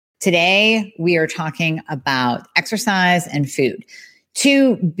Today, we are talking about exercise and food.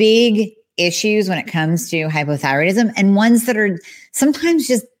 Two big issues when it comes to hypothyroidism, and ones that are sometimes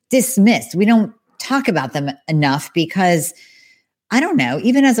just dismissed. We don't talk about them enough because, I don't know,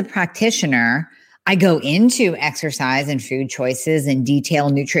 even as a practitioner, I go into exercise and food choices and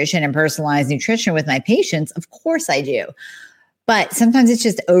detailed nutrition and personalized nutrition with my patients. Of course I do. But sometimes it's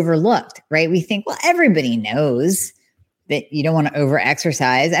just overlooked, right? We think, well, everybody knows that you don't want to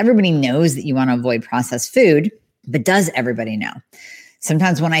over-exercise. Everybody knows that you want to avoid processed food, but does everybody know?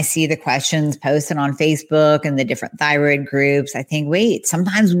 Sometimes when I see the questions posted on Facebook and the different thyroid groups, I think, wait,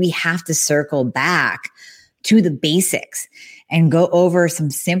 sometimes we have to circle back to the basics and go over some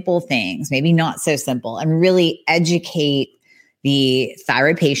simple things, maybe not so simple, and really educate the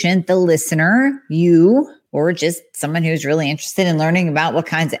thyroid patient, the listener, you, or just someone who's really interested in learning about what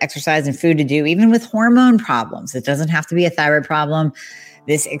kinds of exercise and food to do, even with hormone problems. It doesn't have to be a thyroid problem.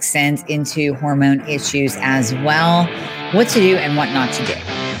 This extends into hormone issues as well. What to do and what not to do.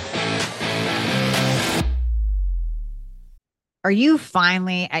 Are you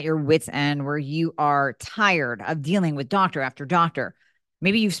finally at your wit's end where you are tired of dealing with doctor after doctor?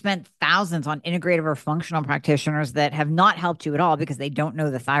 Maybe you've spent thousands on integrative or functional practitioners that have not helped you at all because they don't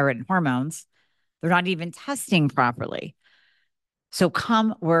know the thyroid and hormones. They're not even testing properly. So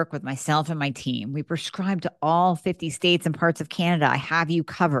come work with myself and my team. We prescribe to all 50 states and parts of Canada. I have you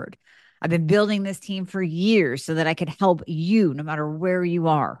covered. I've been building this team for years so that I could help you no matter where you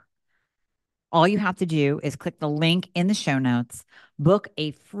are. All you have to do is click the link in the show notes, book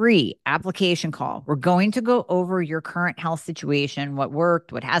a free application call. We're going to go over your current health situation, what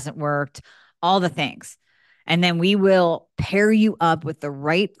worked, what hasn't worked, all the things. And then we will pair you up with the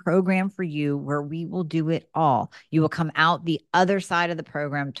right program for you where we will do it all. You will come out the other side of the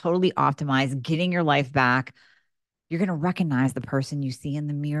program, totally optimized, getting your life back. You're going to recognize the person you see in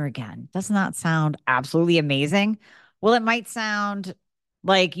the mirror again. Doesn't that sound absolutely amazing? Well, it might sound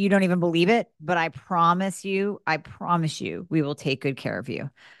like you don't even believe it, but I promise you, we will take good care of you.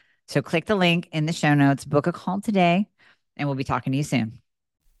 So click the link in the show notes, book a call today, and we'll be talking to you soon.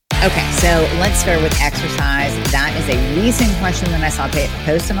 Okay, so let's start with exercise. That is a recent question that I saw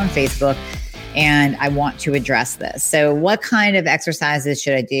posted on Facebook, and I want to address this. So what kind of exercises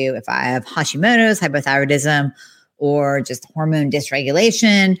should I do if I have Hashimoto's, hypothyroidism, or just hormone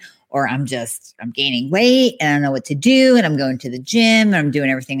dysregulation, or I'm gaining weight and I don't know what to do, and I'm going to the gym and I'm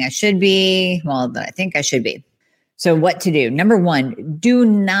doing everything I should be, well, that I think I should be. So what to do? Number one, do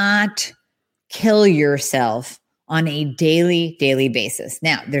not kill yourself on a daily basis.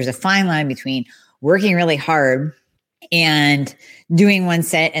 Now, there's a fine line between working really hard and doing one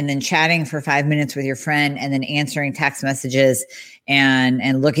set and then chatting for 5 minutes with your friend and then answering text messages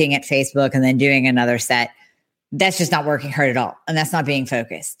and looking at Facebook and then doing another set. That's just not working hard at all. And that's not being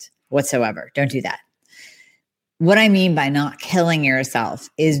focused whatsoever. Don't do that. What I mean by not killing yourself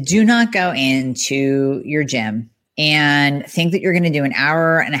is do not go into your gym and think that you're going to do an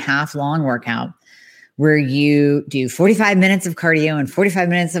hour and a half long workout where you do 45 minutes of cardio and 45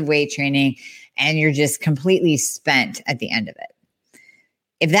 minutes of weight training, and you're just completely spent at the end of it.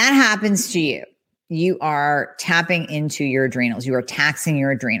 If that happens to you, you are tapping into your adrenals. You are taxing your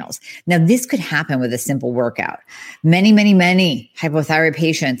adrenals. Now, this could happen with a simple workout. Many hypothyroid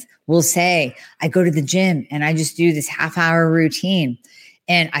patients will say, I go to the gym and I just do this half-hour routine,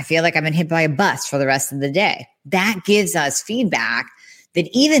 and I feel like I've been hit by a bus for the rest of the day. That gives us feedback that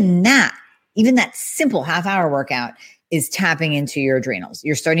even that simple half-hour workout is tapping into your adrenals.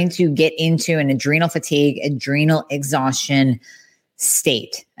 You're starting to get into an adrenal fatigue, adrenal exhaustion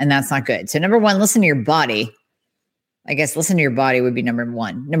state, and that's not good. So number one, listen to your body. I guess listen to your body would be number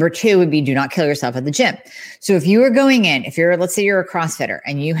one. Number two would be do not kill yourself at the gym. So if you are going in, let's say you're a CrossFitter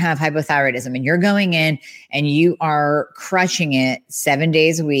and you have hypothyroidism and you're going in and you are crushing it 7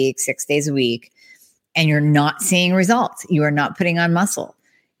 days a week, 6 days a week, and you're not seeing results, you are not putting on muscle,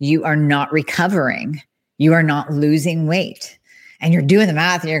 you are not recovering, you are not losing weight, and you're doing the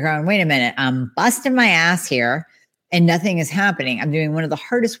math and you're going, wait a minute, I'm busting my ass here and nothing is happening. I'm doing one of the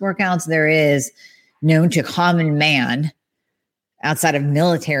hardest workouts there is known to common man outside of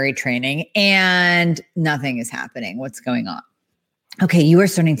military training, and nothing is happening. What's going on? Okay, you are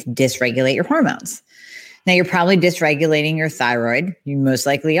starting to dysregulate your hormones. Now, you're probably dysregulating your thyroid. You most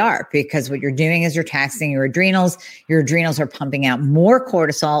likely are, because what you're doing is you're taxing your adrenals. Your adrenals are pumping out more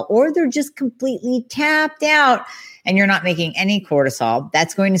cortisol, or they're just completely tapped out and you're not making any cortisol.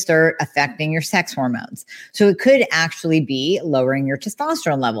 That's going to start affecting your sex hormones. So it could actually be lowering your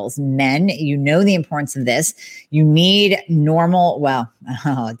testosterone levels. Men, you know the importance of this. You need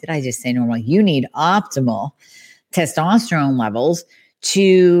did I just say normal? You need optimal testosterone levels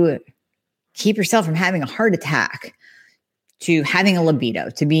to keep yourself from having a heart attack, to having a libido,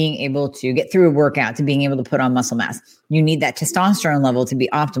 to being able to get through a workout, to being able to put on muscle mass. You need that testosterone level to be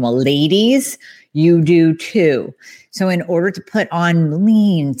optimal. Ladies, you do too. So in order to put on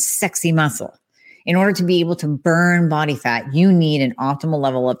lean, sexy muscle, in order to be able to burn body fat, you need an optimal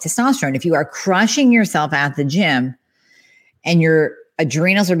level of testosterone. If you are crushing yourself at the gym and your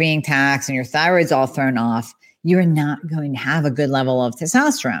adrenals are being taxed and your thyroid's all thrown off, you're not going to have a good level of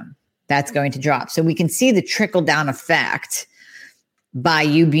testosterone. That's going to drop. So we can see the trickle down effect by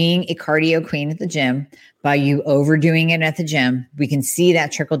you being a cardio queen at the gym, by you overdoing it at the gym. We can see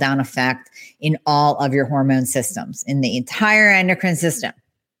that trickle down effect in all of your hormone systems, in the entire endocrine system.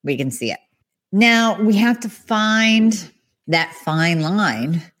 We can see it. Now, we have to find that fine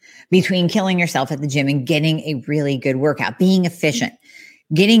line between killing yourself at the gym and getting a really good workout, being efficient,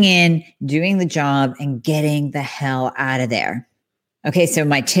 getting in, doing the job, and getting the hell out of there. Okay, so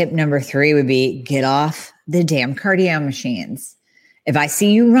my tip number 3 would be get off the damn cardio machines. If I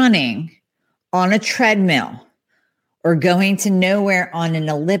see you running on a treadmill or going to nowhere on an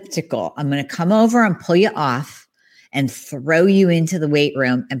elliptical, I'm going to come over and pull you off and throw you into the weight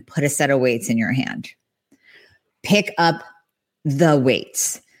room and put a set of weights in your hand. Pick up the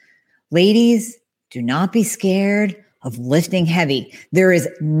weights. Ladies, do not be scared of lifting heavy. There is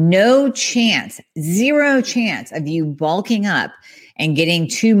no chance, 0 chance of you bulking up and getting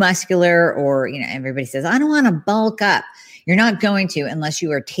too muscular, or, everybody says, I don't want to bulk up. You're not going to unless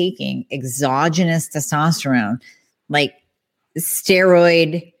you are taking exogenous testosterone, like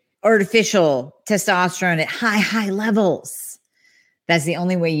steroid, artificial testosterone at high levels. That's the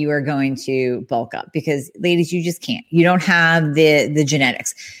only way you are going to bulk up, because ladies, you just can't. You don't have the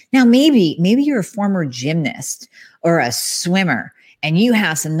genetics. Now, maybe you're a former gymnast or a swimmer and you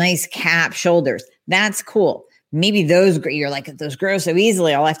have some nice cap shoulders. That's cool. Maybe you're like, those grow so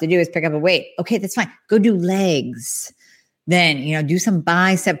easily. All I have to do is pick up a weight. Okay, that's fine. Go do legs. Then, do some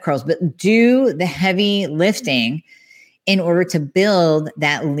bicep curls, but do the heavy lifting in order to build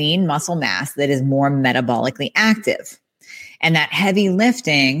that lean muscle mass that is more metabolically active. And that heavy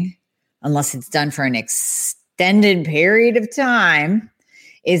lifting, unless it's done for an extended period of time,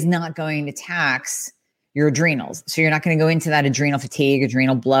 is not going to tax your adrenals. So you're not going to go into that adrenal fatigue,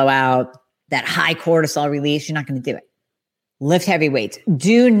 adrenal blowout, that high cortisol release. You're not going to do it. Lift heavy weights.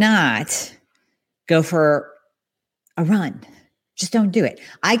 Do not go for a run. Just don't do it.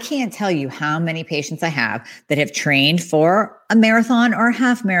 I can't tell you how many patients I have that have trained for a marathon or a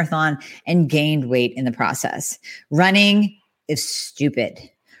half marathon and gained weight in the process. Running is stupid.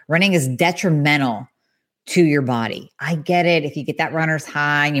 Running is detrimental to your body. I get it. If you get that runner's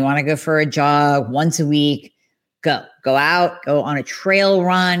high and you want to go for a jog once a week, go out, go on a trail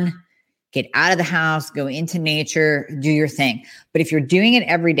run, get out of the house, go into nature, do your thing. But if you're doing it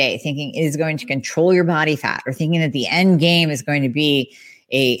every day, thinking it is going to control your body fat, or thinking that the end game is going to be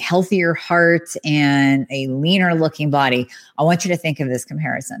a healthier heart and a leaner looking body, I want you to think of this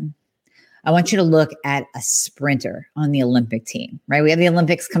comparison. I want you to look at a sprinter on the Olympic team, right? We have the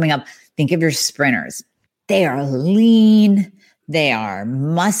Olympics coming up. Think of your sprinters. They are lean. They are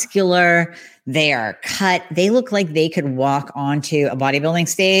muscular. They are cut. They look like they could walk onto a bodybuilding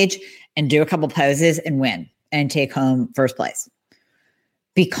stage and do a couple poses and win and take home first place,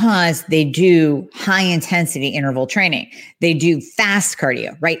 because they do high intensity interval training. They do fast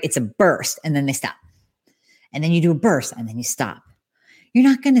cardio, right? It's a burst and then they stop. And then you do a burst and then you stop. You're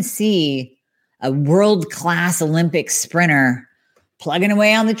not going to see a world-class Olympic sprinter plugging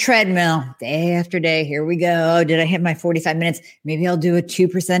away on the treadmill day after day. Here we go. Did I hit my 45 minutes? Maybe I'll do a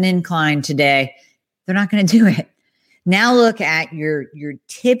 2% incline today. They're not going to do it. Now look at your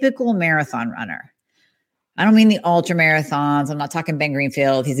typical marathon runner. I don't mean the ultra marathons. I'm not talking Ben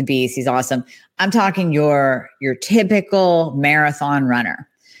Greenfield. He's a beast. He's awesome. I'm talking your typical marathon runner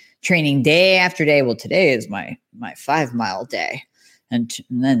training day after day. Well, today is my 5 mile day. And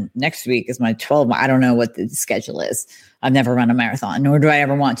then next week is my 12 mile. I don't know what the schedule is. I've never run a marathon, nor do I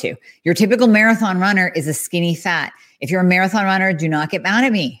ever want to. Your typical marathon runner is a skinny fat. If you're a marathon runner, do not get mad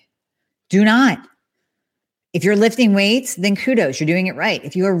at me. Do not. If you're lifting weights, then kudos, you're doing it right.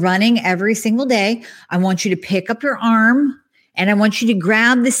 If you are running every single day, I want you to pick up your arm and I want you to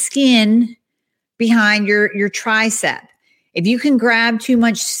grab the skin behind your tricep. If you can grab too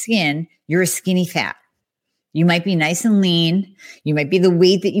much skin, you're a skinny fat. You might be nice and lean. You might be the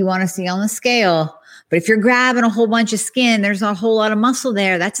weight that you want to see on the scale. But if you're grabbing a whole bunch of skin, there's a whole lot of muscle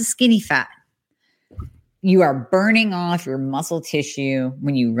there. That's a skinny fat. You are burning off your muscle tissue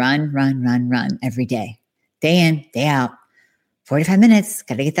when you run every day. Day in, day out, 45 minutes,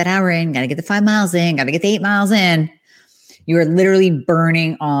 got to get that hour in, got to get the 5 miles in, got to get the 8 miles in. You are literally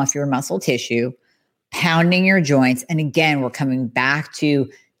burning off your muscle tissue, pounding your joints. And again, we're coming back to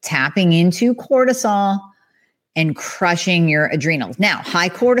tapping into cortisol and crushing your adrenals. Now, high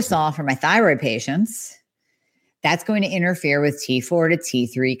cortisol for my thyroid patients, that's going to interfere with T4 to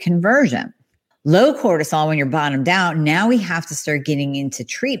T3 conversion. Low cortisol, when you're bottomed out, now we have to start getting into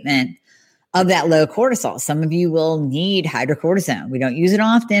treatment of that low cortisol. Some of you will need hydrocortisone. We don't use it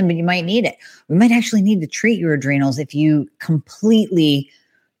often, but you might need it. We might actually need to treat your adrenals if you completely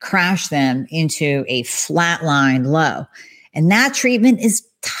crash them into a flatlined low. And that treatment is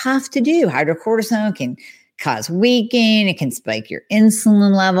tough to do. Hydrocortisone can cause weight gain. It can spike your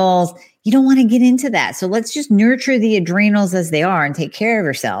insulin levels. You don't want to get into that. So let's just nurture the adrenals as they are and take care of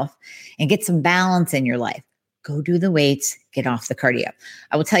yourself and get some balance in your life. Go do the weights, get off the cardio.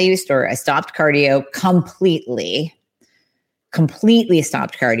 I will tell you a story. I stopped cardio completely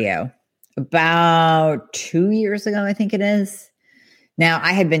stopped cardio about 2 years ago, I think it is. Now,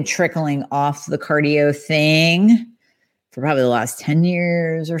 I had been trickling off the cardio thing for probably the last 10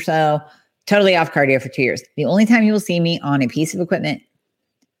 years or so, totally off cardio for 2 years. The only time you will see me on a piece of equipment,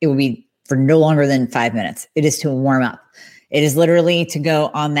 it will be for no longer than 5 minutes. It is to warm up. It is literally to go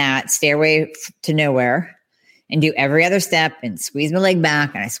on that stairway to nowhere and do every other step and squeeze my leg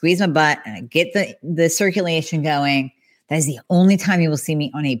back and I squeeze my butt and I get the circulation going. That is the only time you will see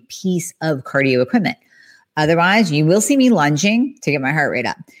me on a piece of cardio equipment. Otherwise, you will see me lunging to get my heart rate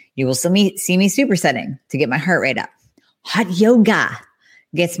up. You will see me supersetting to get my heart rate up. Hot yoga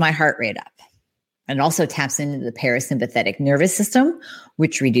gets my heart rate up. And it also taps into the parasympathetic nervous system,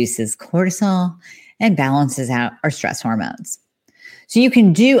 which reduces cortisol and balances out our stress hormones. So you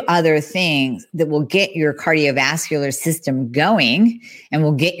can do other things that will get your cardiovascular system going and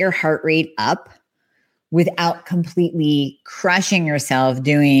will get your heart rate up without completely crushing yourself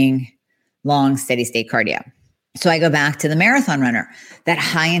doing long, steady state cardio. So I go back to the marathon runner, that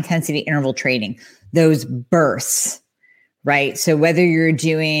high intensity interval training, those bursts, right? So whether you're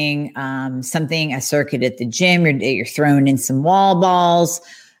doing a circuit at the gym, you're throwing in some wall balls.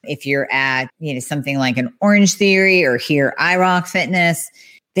 If you're at, something like an Orange Theory or here iRock Fitness,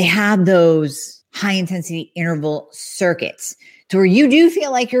 they have those high intensity interval circuits to where you do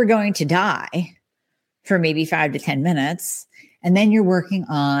feel like you're going to die for maybe 5 to 10 minutes. And then you're working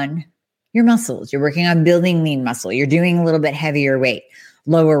on your muscles. You're working on building lean muscle. You're doing a little bit heavier weight,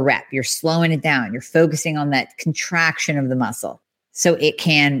 lower rep. You're slowing it down. You're focusing on that contraction of the muscle so it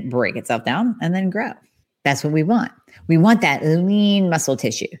can break itself down and then grow. That's what we want. We want that lean muscle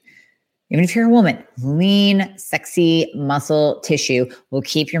tissue. Even if you're a woman, lean, sexy muscle tissue will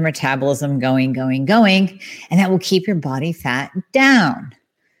keep your metabolism going, and that will keep your body fat down.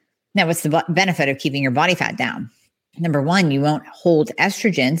 Now, what's the benefit of keeping your body fat down? Number one, you won't hold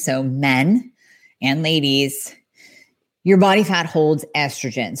estrogen. So men and ladies, your body fat holds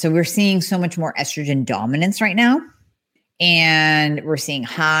estrogen. So we're seeing so much more estrogen dominance right now. And we're seeing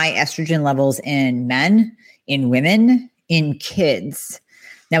high estrogen levels in men, in women, in kids.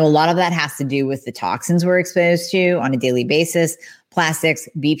 Now, a lot of that has to do with the toxins we're exposed to on a daily basis, plastics,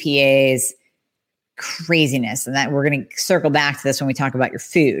 BPAs, craziness. And that we're going to circle back to this when we talk about your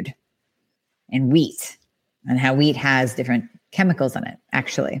food and wheat and how wheat has different chemicals in it,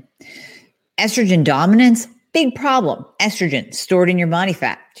 actually. Estrogen dominance, big problem. Estrogen stored in your body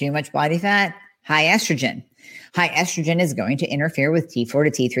fat. Too much body fat, high estrogen. High estrogen is going to interfere with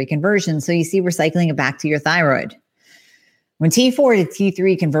T4 to T3 conversion. So you see, we're cycling it back to your thyroid. When T4 to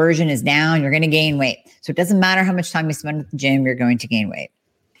T3 conversion is down, you're going to gain weight. So it doesn't matter how much time you spend at the gym, you're going to gain weight.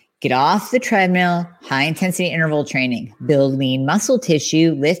 Get off the treadmill, high intensity interval training, build lean muscle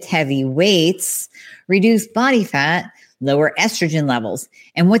tissue, lift heavy weights, reduce body fat, lower estrogen levels.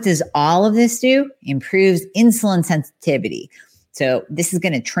 And what does all of this do? Improves insulin sensitivity. So this is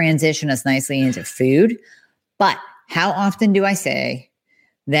going to transition us nicely into food. But how often do I say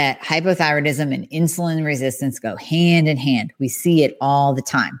that hypothyroidism and insulin resistance go hand in hand? We see it all the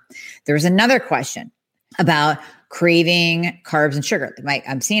time. There's another question about craving carbs and sugar.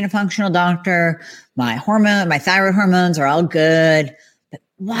 I'm seeing a functional doctor. My thyroid hormones are all good. But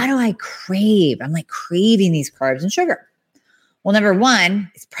why do I crave? I'm craving these carbs and sugar. Well, number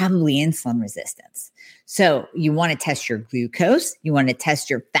one, it's probably insulin resistance. So you want to test your glucose, you want to test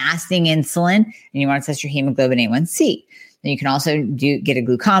your fasting insulin, and you want to test your hemoglobin A1C. Then you can also get a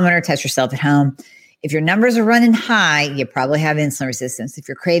glucometer, test yourself at home. If your numbers are running high, you probably have insulin resistance. If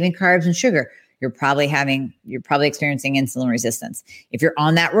you're craving carbs and sugar, you're probably experiencing insulin resistance. If you're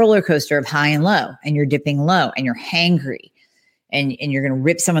on that roller coaster of high and low, and you're dipping low, and you're hangry, and you're going to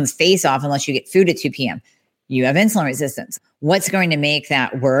rip someone's face off unless you get food at 2 p.m., you have insulin resistance. What's going to make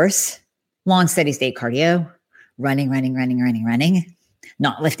that worse? Long steady state cardio, running,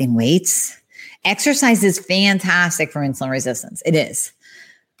 not lifting weights. Exercise is fantastic for insulin resistance. It is.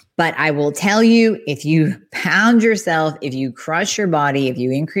 But I will tell you, if you pound yourself, if you crush your body, if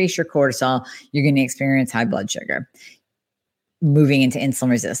you increase your cortisol, you're going to experience high blood sugar, moving into insulin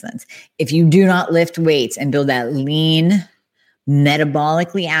resistance. If you do not lift weights and build that lean,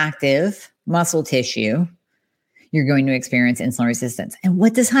 metabolically active muscle tissue, you're going to experience insulin resistance. And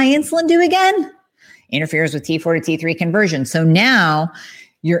what does high insulin do again? Interferes with T4 to T3 conversion. So now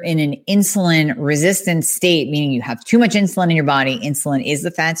you're in an insulin resistant state, meaning you have too much insulin in your body. Insulin is the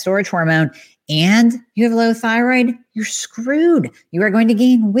fat storage hormone, and you have low thyroid. You're screwed. You are going to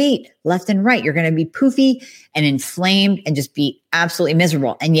gain weight left and right. You're going to be poofy and inflamed and just be absolutely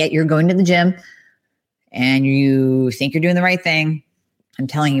miserable. And yet you're going to the gym and you think you're doing the right thing. I'm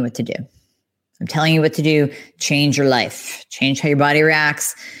telling you what to do. I'm telling you what to do. Change your life. Change how your body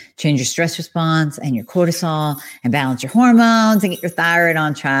reacts. Change your stress response and your cortisol and balance your hormones and get your thyroid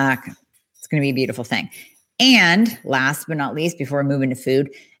on track. It's going to be a beautiful thing. And last but not least, before we move into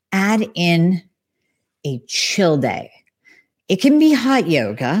food, add in a chill day. It can be hot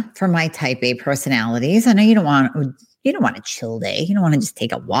yoga for my type A personalities. I know you don't want a chill day. You don't want to just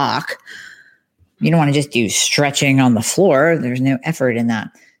take a walk. You don't want to just do stretching on the floor. There's no effort in that.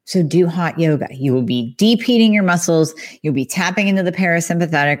 So do hot yoga. You will be deep heating your muscles. You'll be tapping into the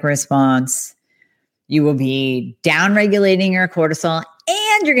parasympathetic response. You will be down regulating your cortisol,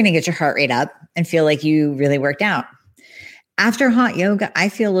 and you're going to get your heart rate up and feel like you really worked out. After hot yoga, I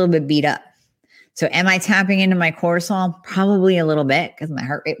feel a little bit beat up. So am I tapping into my cortisol? Probably a little bit, because my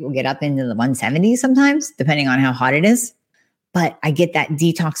heart rate will get up into the 170s sometimes, depending on how hot it is. But I get that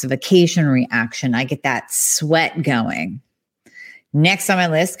detoxification reaction. I get that sweat going. Next on my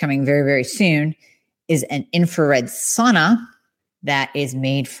list, coming very, very soon, is an infrared sauna that is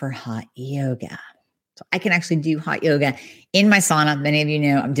made for hot yoga. So I can actually do hot yoga in my sauna. Many of you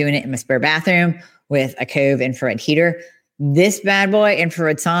know I'm doing it in my spare bathroom with a Cove infrared heater. This bad boy,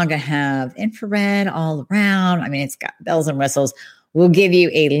 infrared sauna, gonna have infrared all around. I mean, it's got bells and whistles. We'll give you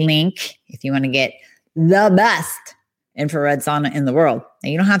a link if you want to get the best infrared sauna in the world. Now,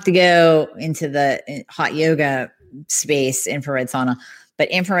 you don't have to go into the hot yoga space, infrared sauna, but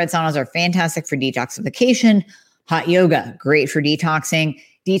infrared saunas are fantastic for detoxification. Hot yoga, great for detoxing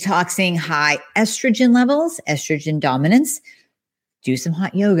high estrogen levels, estrogen dominance. Do some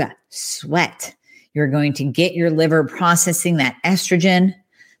hot yoga, sweat. You're going to get your liver processing that estrogen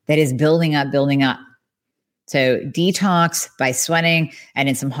that is building up. So detox by sweating and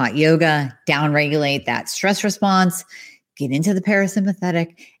in some hot yoga, downregulate that stress response, get into the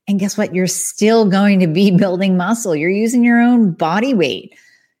parasympathetic. And guess what? You're still going to be building muscle. You're using your own body weight.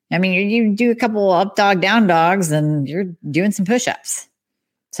 I mean, you do a couple up dog, down dogs, and you're doing some push-ups.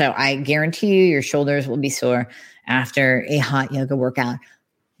 So I guarantee you your shoulders will be sore after a hot yoga workout.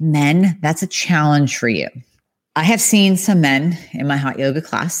 Men, that's a challenge for you. I have seen some men in my hot yoga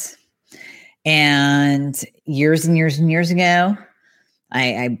class. And years ago,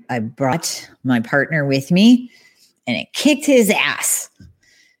 I brought my partner with me, and it kicked his ass.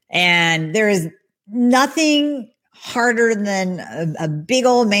 And there is nothing harder than a big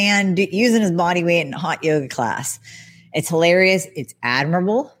old man using his body weight in a hot yoga class. It's hilarious. It's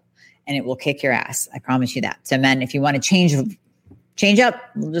admirable, and it will kick your ass. I promise you that. So men, if you want to change up,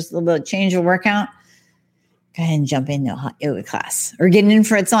 just a little bit of change of workout, go ahead and jump into a hot yoga class or get an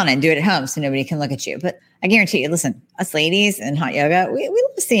infrared sauna and do it at home so nobody can look at you. But I guarantee you, listen, us ladies in hot yoga, we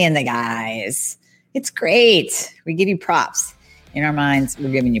love seeing the guys. It's great. We give you props. In our minds,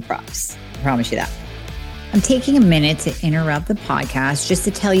 we're giving you props. I promise you that. I'm taking a minute to interrupt the podcast just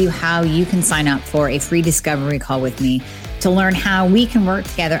to tell you how you can sign up for a free discovery call with me to learn how we can work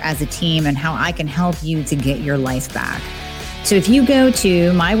together as a team and how I can help you to get your life back. So if you go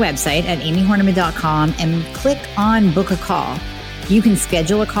to my website at amyhornaman.com and click on book a call, you can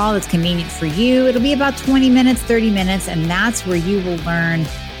schedule a call that's convenient for you. It'll be about 20 minutes, 30 minutes, and that's where you will learn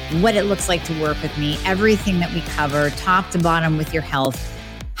what it looks like to work with me, everything that we cover, top to bottom with your health,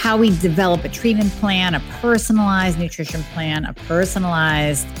 how we develop a treatment plan, a personalized nutrition plan, a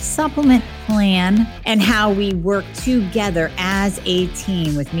personalized supplement plan, and how we work together as a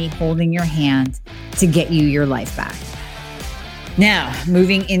team with me holding your hand to get you your life back. Now,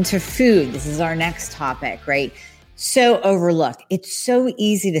 moving into food. This is our next topic, right? So overlooked. It's so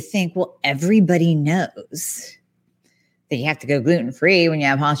easy to think, well, everybody knows that you have to go gluten-free when you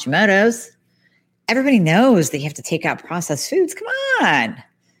have Hashimoto's. Everybody knows that you have to take out processed foods. Come on.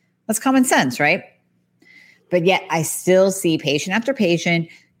 That's common sense, right? But yet I still see patient after patient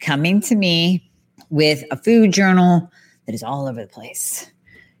coming to me with a food journal that is all over the place.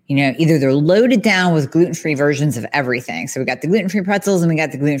 Either they're loaded down with gluten-free versions of everything. So we got the gluten-free pretzels and we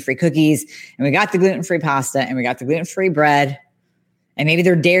got the gluten-free cookies and we got the gluten-free pasta and we got the gluten-free bread. And maybe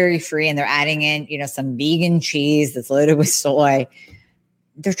they're dairy-free and they're adding in, some vegan cheese that's loaded with soy.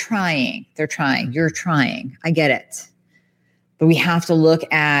 They're trying. You're trying. I get it. But we have to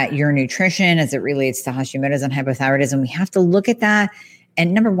look at your nutrition as it relates to Hashimoto's and hypothyroidism. We have to look at that.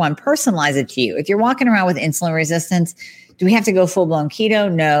 And number one, personalize it to you. If you're walking around with insulin resistance, do we have to go full-blown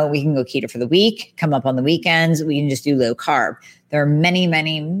keto? No, we can go keto for the week, come up on the weekends. We can just do low carb. There are many,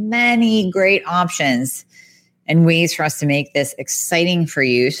 many, many great options and ways for us to make this exciting for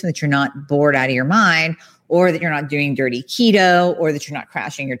you so that you're not bored out of your mind, or that you're not doing dirty keto, or that you're not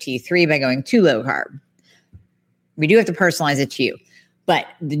crashing your T3 by going too low carb. We do have to personalize it to you. But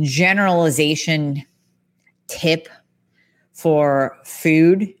the generalization tip for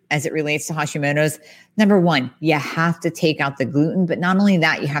food as it relates to Hashimoto's, number one, you have to take out the gluten, but not only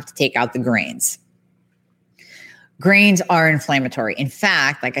that, you have to take out the grains. Grains are inflammatory. In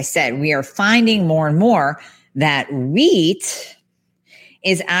fact, like I said, we are finding more and more that wheat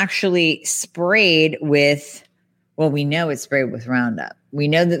is actually sprayed with, we know it's sprayed with Roundup. We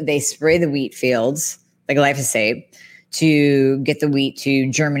know that they spray the wheat fields, like glyphosate, to get the wheat to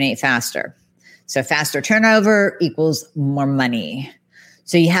germinate faster. So faster turnover equals more money.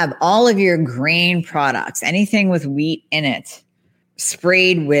 So you have all of your grain products, anything with wheat in it,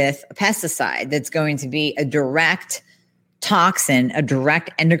 sprayed with a pesticide that's going to be a direct toxin, a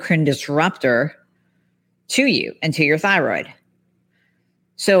direct endocrine disruptor to you and to your thyroid.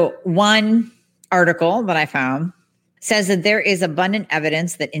 So one article that I found says that there is abundant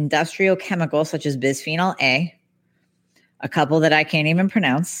evidence that industrial chemicals such as bisphenol A, a couple that I can't even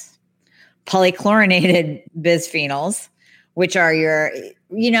pronounce, polychlorinated bisphenols, which are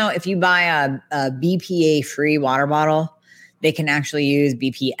if you buy a BPA-free water bottle, they can actually use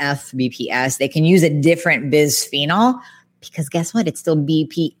BPF, BPS. They can use a different bisphenol because guess what? It's still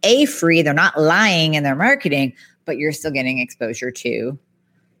BPA-free. They're not lying in their marketing, but you're still getting exposure to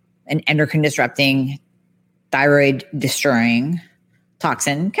an endocrine disrupting, thyroid destroying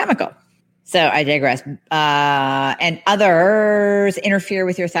toxin chemical. So I digress. And others interfere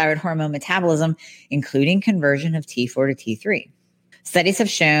with your thyroid hormone metabolism, including conversion of T4 to T3. Studies have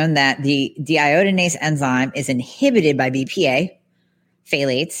shown that the deiodinase enzyme is inhibited by BPA,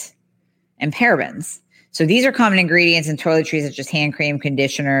 phthalates, and parabens. So these are common ingredients in toiletries such as hand cream,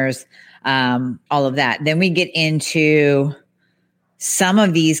 conditioners, all of that. Then we get into some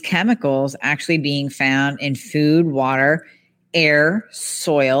of these chemicals actually being found in food, water, air,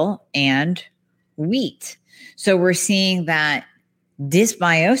 soil, and wheat. So we're seeing that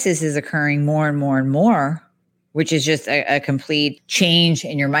dysbiosis is occurring more and more and more, which is just a complete change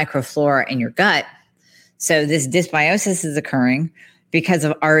in your microflora in your gut. So this dysbiosis is occurring because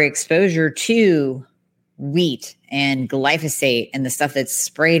of our exposure to wheat and glyphosate and the stuff that's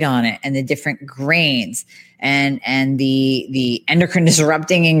sprayed on it and the different grains and the endocrine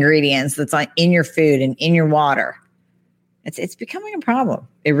disrupting ingredients that's in your food and in your water. It's becoming a problem.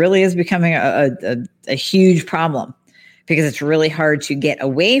 It really is becoming a huge problem because it's really hard to get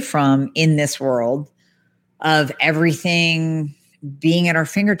away from in this world of everything being at our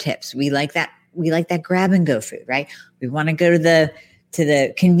fingertips. We like that grab and go food, right? We want to go to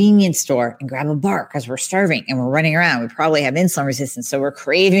the convenience store and grab a bar because we're starving and we're running around. We probably have insulin resistance, so we're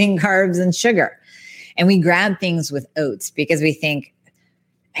craving carbs and sugar. And we grab things with oats because we think,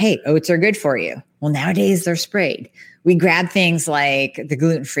 hey, oats are good for you. Well, nowadays they're sprayed. We grab things like the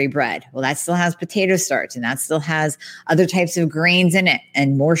gluten-free bread. Well, that still has potato starch and that still has other types of grains in it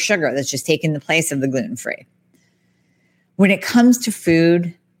and more sugar that's just taking the place of the gluten-free. When it comes to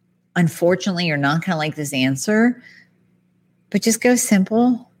food, unfortunately, you're not going to like this answer, but just go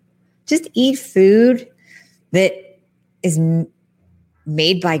simple. Just eat food that is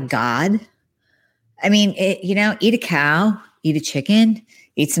made by God. I mean, eat a cow, eat a chicken,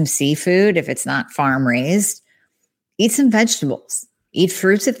 eat some seafood if it's not farm raised. Eat some vegetables. Eat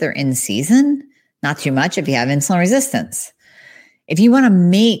fruits if they're in season, not too much if you have insulin resistance. If you want to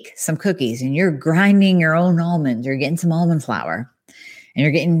make some cookies and you're grinding your own almonds, you're getting some almond flour and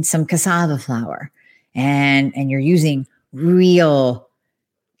you're getting some cassava flour and you're using real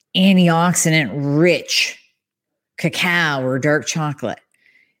antioxidant rich cacao or dark chocolate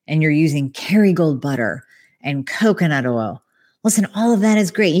and you're using Kerrygold butter and coconut oil. Listen, all of that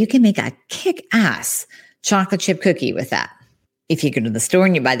is great. You can make a kick-ass chocolate chip cookie with that. If you go to the store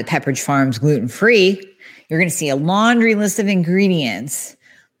and you buy the Pepperidge Farms gluten-free, you're going to see a laundry list of ingredients.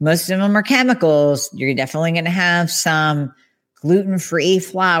 Most of them are chemicals. You're definitely going to have some gluten-free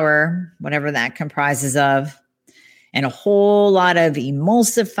flour, whatever that comprises of. and a whole lot of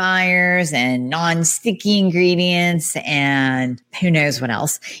emulsifiers and non-sticky ingredients and who knows what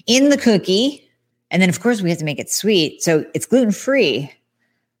else in the cookie. And then, of course, we have to make it sweet. So it's gluten-free,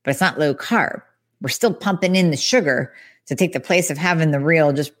 but it's not low carb. We're still pumping in the sugar to take the place of having the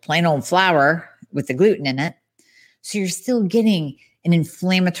real, just plain old flour with the gluten in it. So you're still getting an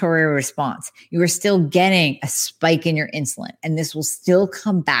inflammatory response. You are still getting a spike in your insulin, and this will still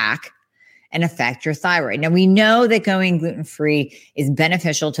come back and affect your thyroid. Now, we know that going gluten-free is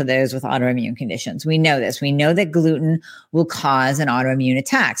beneficial to those with autoimmune conditions. We know this. We know that gluten will cause an autoimmune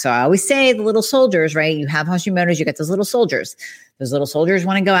attack. So I always say the little soldiers, right? You have Hashimoto's, you get those little soldiers. Those little soldiers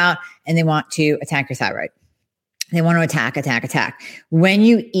want to go out and they want to attack your thyroid. They want to attack. When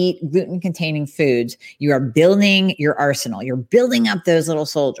you eat gluten-containing foods, you are building your arsenal. You're building up those little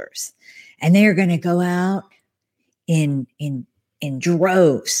soldiers, and they are going to go out in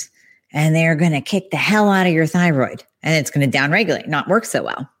droves, and they are going to kick the hell out of your thyroid, and it's going to downregulate, not work so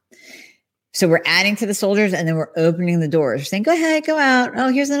well. So we're adding to the soldiers, and then we're opening the doors. We're saying, go ahead, go out. Oh,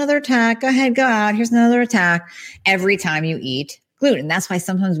 here's another attack. Go ahead, go out. Here's another attack. Every time you eat gluten. That's why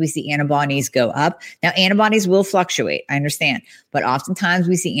sometimes we see antibodies go up. Now, antibodies will fluctuate, I understand, but oftentimes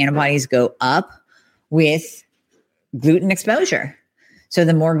we see antibodies go up with gluten exposure. So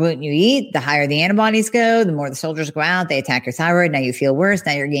the more gluten you eat, the higher the antibodies go, the more the soldiers go out, they attack your thyroid. Now you feel worse.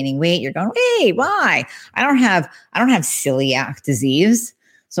 Now you're gaining weight. You're going, hey, why? I don't have celiac disease.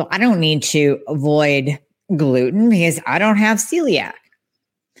 So I don't need to avoid gluten because I don't have celiac.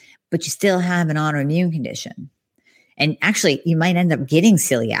 But you still have an autoimmune condition. And actually, you might end up getting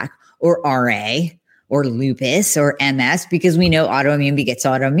celiac or RA or lupus or MS because we know autoimmune begets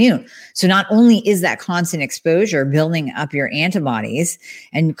autoimmune. So not only is that constant exposure building up your antibodies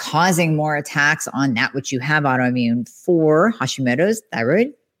and causing more attacks on that which you have autoimmune for Hashimoto's,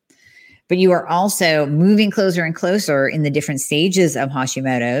 thyroid, but you are also moving closer and closer in the different stages of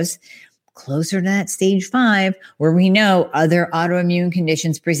Hashimoto's, closer to that stage 5, where we know other autoimmune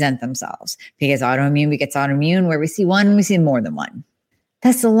conditions present themselves, because autoimmune begets autoimmune. Where we see one, we see more than one.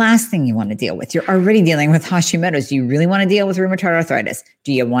 That's the last thing you want to deal with. You're already dealing with Hashimoto's. Do you really want to deal with rheumatoid arthritis?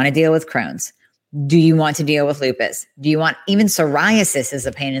 Do you want to deal with Crohn's? Do you want to deal with lupus? Do you want, even psoriasis is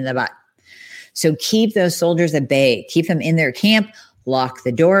a pain in the butt. So keep those soldiers at bay. Keep them in their camp. Lock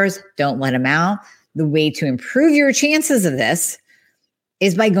the doors. Don't let them out. The way to improve your chances of this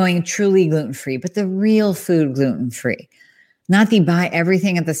is by going truly gluten-free, but the real food gluten-free, not the buy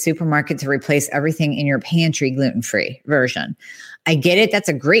everything at the supermarket to replace everything in your pantry gluten-free version. I get it. That's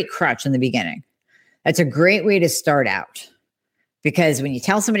a great crutch in the beginning. That's a great way to start out, because when you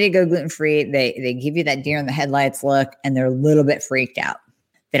tell somebody to go gluten-free, they give you that deer in the headlights look, and they're a little bit freaked out.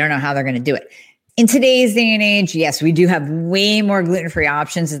 They don't know how they're going to do it. In today's day and age, yes, we do have way more gluten-free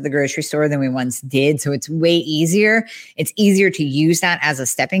options at the grocery store than we once did. So it's way easier. It's easier to use that as a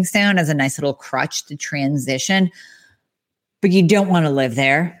stepping stone, as a nice little crutch to transition. But you don't want to live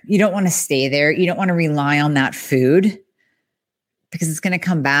there. You don't want to stay there. You don't want to rely on that food, because it's going to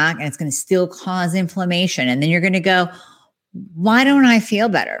come back and it's going to still cause inflammation. And then you're going to go, why don't I feel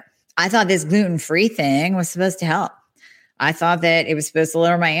better? I thought this gluten-free thing was supposed to help. I thought that it was supposed to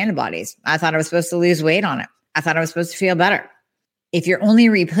lower my antibodies. I thought I was supposed to lose weight on it. I thought I was supposed to feel better. If you're only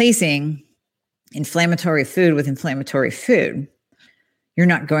replacing inflammatory food with inflammatory food, you're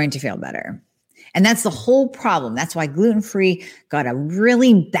not going to feel better. And that's the whole problem. That's why gluten-free got a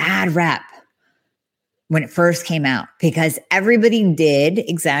really bad rep when it first came out, because everybody did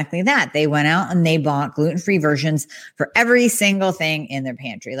exactly that. They went out and they bought gluten-free versions for every single thing in their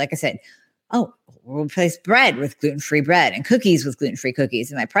pantry. Like I said, oh, we'll replace bread with gluten-free bread, and cookies with gluten-free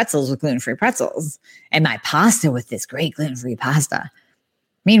cookies, and my pretzels with gluten-free pretzels, and my pasta with this great gluten-free pasta.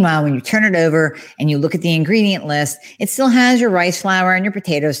 Meanwhile, when you turn it over and you look at the ingredient list, it still has your rice flour and your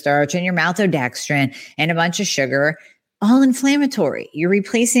potato starch and your maltodextrin and a bunch of sugar, all inflammatory. You're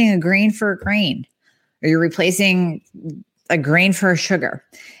replacing a grain for a grain, or you're replacing a grain for a sugar,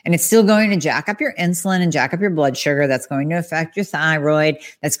 and it's still going to jack up your insulin and jack up your blood sugar. That's going to affect your thyroid.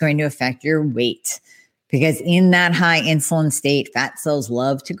 That's going to affect your weight, because in that high insulin state, fat cells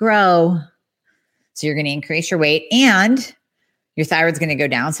love to grow. So you're going to increase your weight, and your thyroid's going to go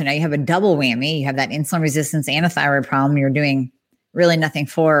down. So now you have a double whammy. You have that insulin resistance and a thyroid problem. You're doing really nothing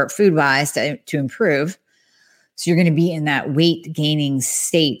for food-wise to improve. So you're going to be in that weight gaining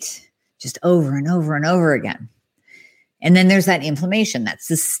state just over and over and over again. And then there's that inflammation, that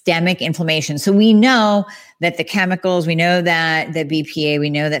systemic inflammation. So we know that the chemicals, we know that the BPA, we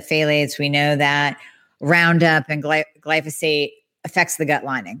know that phthalates, we know that Roundup and glyphosate affects the gut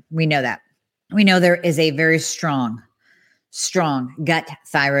lining. We know that. We know there is a very strong gut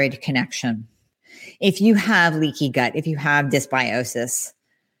thyroid connection. If you have leaky gut, if you have dysbiosis,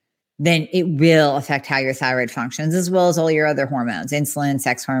 then it will affect how your thyroid functions, as well as all your other hormones, insulin,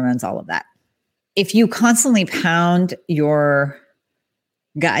 sex hormones, all of that. If you constantly pound your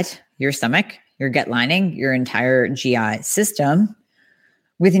gut, your stomach, your gut lining, your entire GI system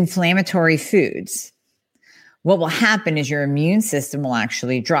with inflammatory foods, what will happen is your immune system will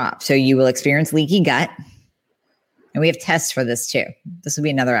actually drop. So you will experience leaky gut. And we have tests for this too. This will be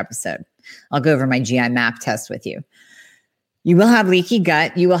another episode. I'll go over my GI map test with you. You will have leaky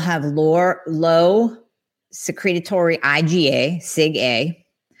gut. You will have low secretory IgA, SIG-A.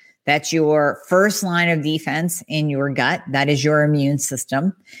 That's your first line of defense in your gut. That is your immune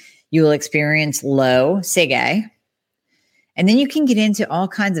system. You will experience low SIG-A. And then you can get into all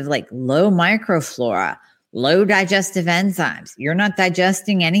kinds of like low microflora, low digestive enzymes. You're not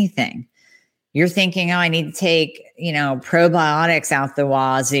digesting anything. You're thinking, oh, I need to take, probiotics out the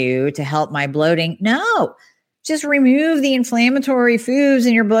wazoo to help my bloating. No, just remove the inflammatory foods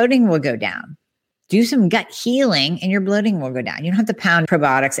and your bloating will go down. Do some gut healing and your bloating will go down. You don't have to pound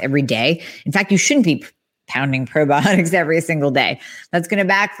probiotics every day. In fact, you shouldn't be pounding probiotics every single day. That's going to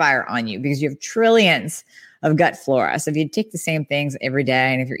backfire on you because you have trillions of gut flora. So if you take the same things every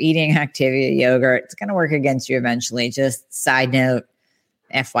day, and if you're eating Activia yogurt, it's going to work against you eventually. Just side note,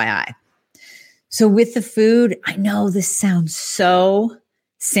 FYI. So with the food, I know this sounds so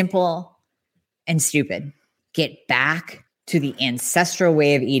simple and stupid. Get back to the ancestral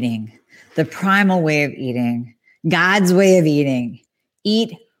way of eating, the primal way of eating, God's way of eating.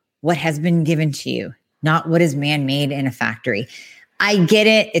 Eat what has been given to you, not what is man-made in a factory. I get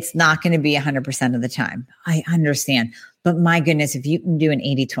it. It's not going to be 100% of the time. I understand. But my goodness, if you can do an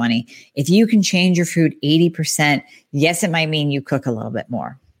 80-20, if you can change your food 80%, yes, it might mean you cook a little bit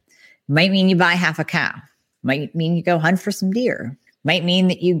more. Might mean you buy half a cow. Might mean you go hunt for some deer. Might mean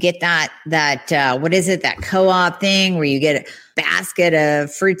that you get that co-op thing where you get a basket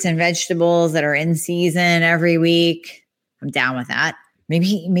of fruits and vegetables that are in season every week. I'm down with that. Maybe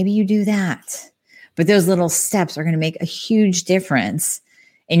you do that. But those little steps are going to make a huge difference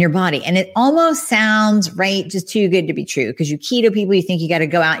in your body. And it almost sounds right, just too good to be true. Because you keto people, you think you got to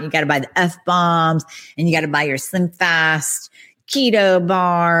go out and you got to buy the F-bombs and you got to buy your Slim Fast keto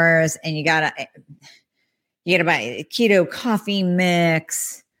bars and you got to buy a keto coffee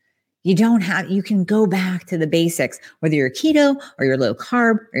mix. You can go back to the basics, whether you're keto or you're low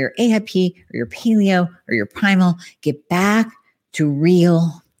carb or you're AIP or you're paleo or you're primal, get back to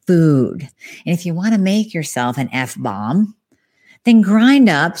real food. And if you want to make yourself an F-bomb, then grind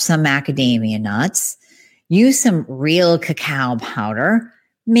up some macadamia nuts, use some real cacao powder,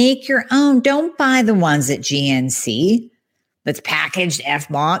 make your own. Don't buy the ones at GNC that's packaged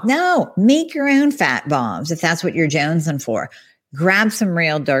F-bomb. No, make your own fat bombs if that's what you're jonesing for. Grab some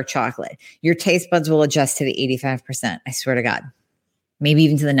real dark chocolate. Your taste buds will adjust to the 85%. I swear to God. Maybe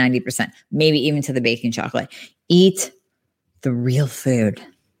even to the 90%. Maybe even to the baking chocolate. Eat the real food.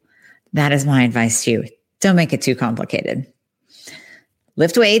 That is my advice to you. Don't make it too complicated.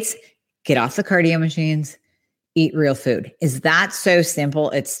 Lift weights, get off the cardio machines, eat real food. Is that so simple?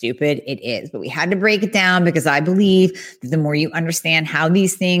 It's stupid. It is. But we had to break it down because I believe that the more you understand how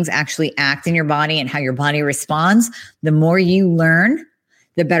these things actually act in your body and how your body responds, the more you learn,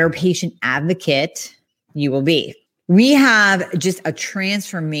 the better patient advocate you will be. We have just a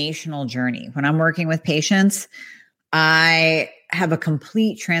transformational journey. When I'm working with patients, I have a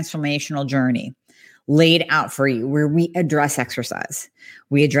complete transformational journey laid out for you where we address exercise.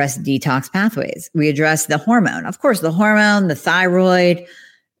 We address detox pathways. We address the hormone. Of course, the hormone, the thyroid,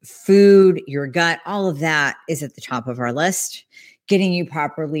 food, your gut, all of that is at the top of our list. Getting you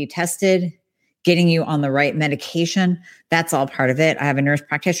properly tested, getting you on the right medication, that's all part of it. I have a nurse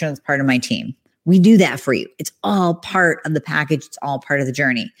practitioner that's part of my team. We do that for you. It's all part of the package. It's all part of the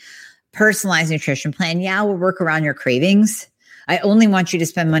journey. Personalized nutrition plan. Yeah, we'll work around your cravings. I only want you to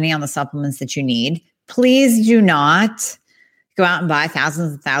spend money on the supplements that you need. Please do not go out and buy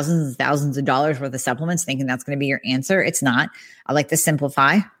thousands and thousands and thousands of dollars worth of supplements thinking that's going to be your answer. It's not. I like to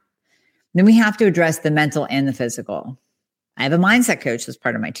simplify. Then we have to address the mental and the physical. I have a mindset coach that's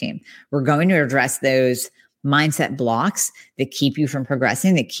part of my team. We're going to address those mindset blocks that keep you from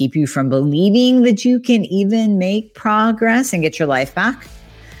progressing, that keep you from believing that you can even make progress and get your life back.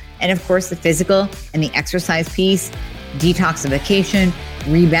 And of course, the physical and the exercise piece, detoxification,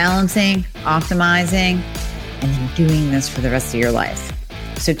 rebalancing, optimizing, and then doing this for the rest of your life.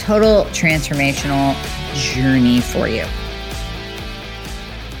 So total transformational journey for you.